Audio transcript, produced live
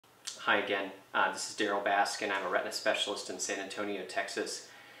Hi again, this is Daryl Baskin. I'm a retina specialist in San Antonio, Texas.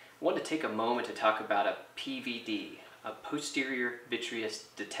 I wanted to take a moment to talk about a PVD, a posterior vitreous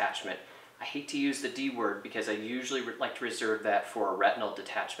detachment. I hate to use the D word because I usually like to reserve that for a retinal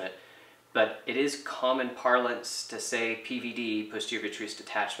detachment, but it is common parlance to say PVD, posterior vitreous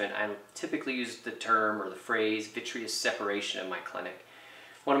detachment. I typically use the term or the phrase vitreous separation in my clinic.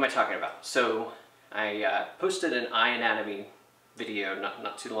 What am I talking about? So I posted an eye anatomy video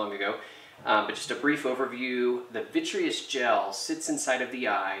not too long ago, but just a brief overview. The vitreous gel sits inside of the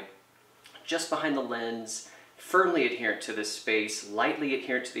eye, just behind the lens, firmly adherent to this space, lightly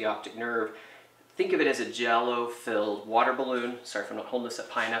adherent to the optic nerve. Think of it as a jello-filled water balloon. Sorry if I'm not holding this up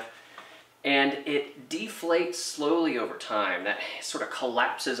high enough. And it deflates slowly over time. That sort of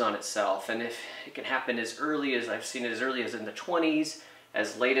collapses on itself, and if it can happen as early as, I've seen it as early as in the 20s,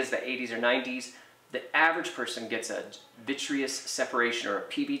 as late as the 80s or 90s, the average person gets a vitreous separation or a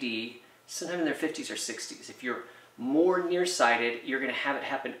PVD sometime in their 50s or 60s. If you're more nearsighted, you're going to have it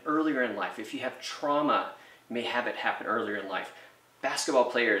happen earlier in life. If you have trauma, you may have it happen earlier in life.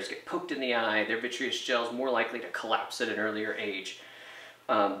 Basketball players get poked in the eye, their vitreous gel is more likely to collapse at an earlier age.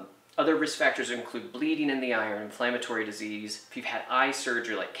 Other risk factors include bleeding in the eye or inflammatory disease. If you've had eye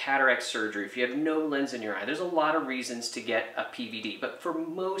surgery like cataract surgery, if you have no lens in your eye, there's a lot of reasons to get a PVD. But for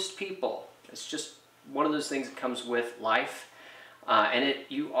most people, it's just one of those things that comes with life, and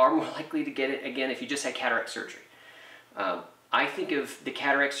you are more likely to get it again if you just had cataract surgery. I think of the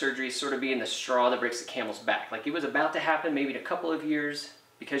cataract surgery as sort of being the straw that breaks the camel's back. Like it was about to happen maybe in a couple of years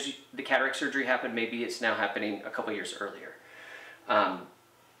because the cataract surgery happened, maybe it's now happening a couple years earlier.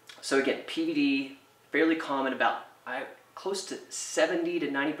 So again, PVD, fairly common. About close to 70 to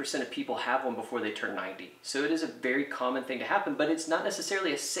 90% of people have one before they turn 90. So it is a very common thing to happen, but it's not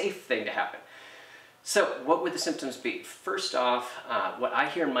necessarily a safe thing to happen. So what would the symptoms be? First off, what I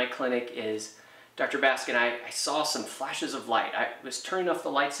hear in my clinic is, Dr. Baskin, I saw some flashes of light. I was turning off the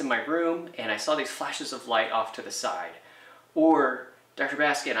lights in my room and I saw these flashes of light off to the side. Or, Dr.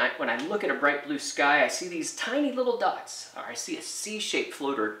 Baskin, when I look at a bright blue sky, I see these tiny little dots. Or I see a C-shaped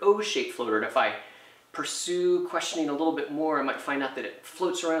floater, an O-shaped floater, and if I pursue questioning a little bit more, I might find out that it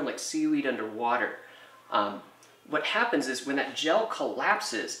floats around like seaweed underwater. What happens is when that gel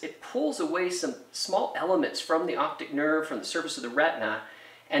collapses, it pulls away some small elements from the optic nerve, from the surface of the retina,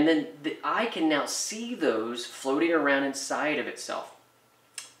 and then the eye can now see those floating around inside of itself.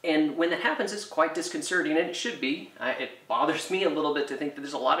 And when that happens, it's quite disconcerting, and it should be. It bothers me a little bit to think that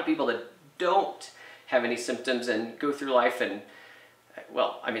there's a lot of people that don't have any symptoms and go through life and,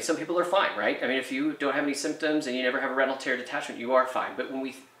 well, I mean, some people are fine, right? I mean, if you don't have any symptoms and you never have a retinal tear detachment, you are fine. But when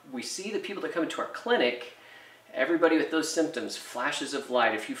we see the people that come into our clinic, everybody with those symptoms, flashes of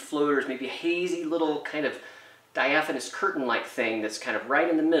light, a few floaters, maybe a hazy little kind of diaphanous curtain-like thing that's kind of right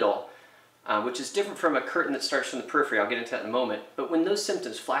in the middle, which is different from a curtain that starts from the periphery. I'll get into that in a moment. But when those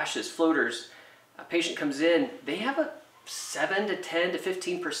symptoms, flashes, floaters, a patient comes in, they have a 7 to 10 to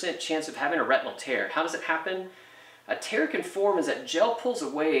 15% chance of having a retinal tear. How does it happen? A tear can form as that gel pulls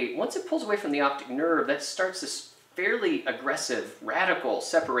away. Once it pulls away from the optic nerve, that starts this fairly aggressive, radical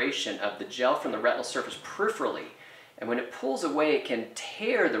separation of the gel from the retinal surface peripherally. And when it pulls away, it can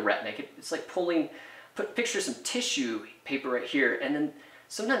tear the retina. It's like picture some tissue paper right here, and then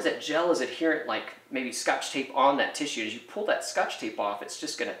sometimes that gel is adherent like maybe scotch tape on that tissue. As you pull that scotch tape off, it's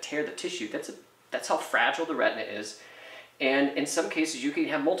just going to tear the tissue. That's how fragile the retina is. And in some cases, you can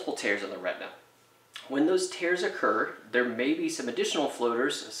have multiple tears on the retina. When those tears occur, there may be some additional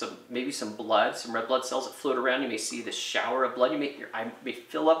floaters, maybe some blood, some red blood cells that float around. You may see this shower of blood. Your eye may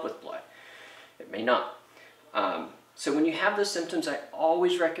fill up with blood. It may not. So when you have those symptoms, I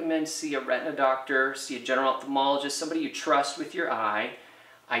always recommend see a retina doctor, see a general ophthalmologist, somebody you trust with your eye.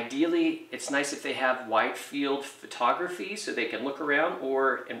 Ideally, it's nice if they have wide field photography so they can look around,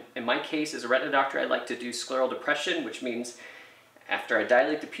 or in my case, as a retina doctor, I like to do scleral depression, which means after I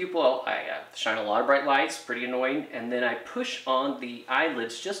dilate the pupil, I shine a lot of bright lights, pretty annoying, and then I push on the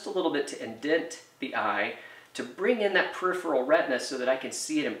eyelids just a little bit to indent the eye to bring in that peripheral retina so that I can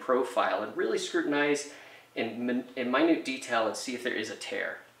see it in profile and really scrutinize in minute detail and see if there is a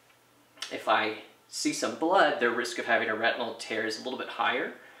tear. If I see some blood, the risk of having a retinal tear is a little bit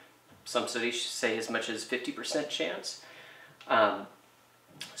higher. Some studies say as much as 50% chance.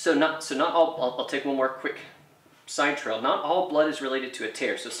 So not all, I'll take one more quick side trail. Not all blood is related to a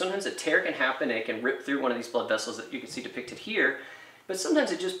tear. So sometimes a tear can happen and it can rip through one of these blood vessels that you can see depicted here, but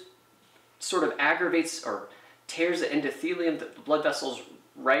sometimes it just sort of aggravates or tears the endothelium, the blood vessels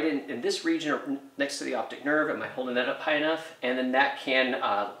right in this region or next to the optic nerve. Am I holding that up high enough? And then that can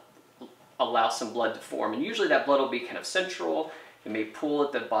allow some blood to form. And usually that blood will be kind of central It may pool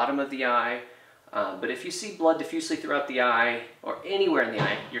at the bottom of the eye, but if you see blood diffusely throughout the eye or anywhere in the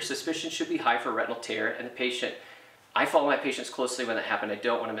eye, your suspicion should be high for retinal tear, and I follow my patients closely when that happens. I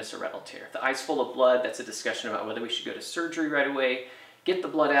don't want to miss a retinal tear. If the eye's full of blood, that's a discussion about whether we should go to surgery right away, get the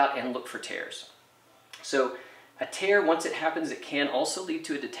blood out, and look for tears. So a tear, once it happens, it can also lead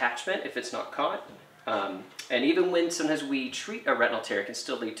to a detachment if it's not caught. And even when sometimes we treat a retinal tear, it can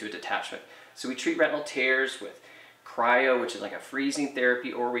still lead to a detachment. So we treat retinal tears with cryo, which is like a freezing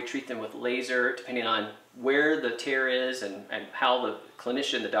therapy, or we treat them with laser, depending on where the tear is and how the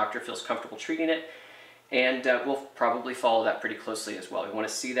clinician, the doctor, feels comfortable treating it. And we'll probably follow that pretty closely as well. We want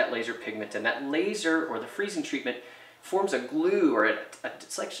to see that laser pigment, and that laser or the freezing treatment forms a glue, or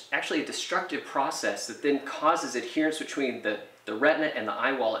it's like actually a destructive process that then causes adherence between the retina and the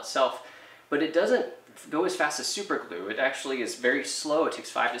eye wall itself. But it doesn't go as fast as super glue. It actually is very slow. It takes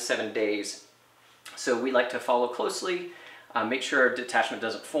 5 to 7 days. So we like to follow closely, make sure our detachment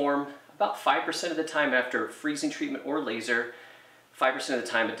doesn't form. About 5% of the time after freezing treatment or laser, 5% of the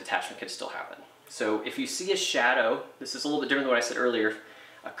time a detachment can still happen. So if you see a shadow, this is a little bit different than what I said earlier,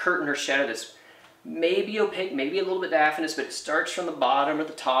 a curtain or shadow that's maybe opaque, maybe a little bit diaphanous, but it starts from the bottom or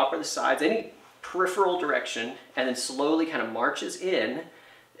the top or the sides, any peripheral direction, and then slowly kind of marches in.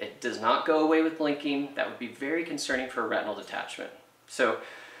 It does not go away with blinking. That would be very concerning for a retinal detachment. So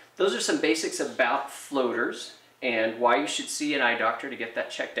those are some basics about floaters and why you should see an eye doctor to get that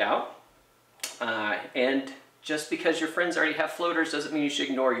checked out. And just because your friends already have floaters doesn't mean you should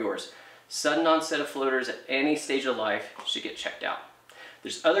ignore yours. Sudden onset of floaters at any stage of life should get checked out.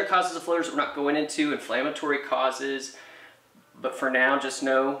 There's other causes of floaters that we're not going into, inflammatory causes, but for now, just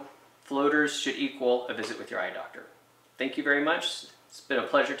know floaters should equal a visit with your eye doctor. Thank you very much. It's been a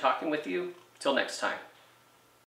pleasure talking with you. Till next time.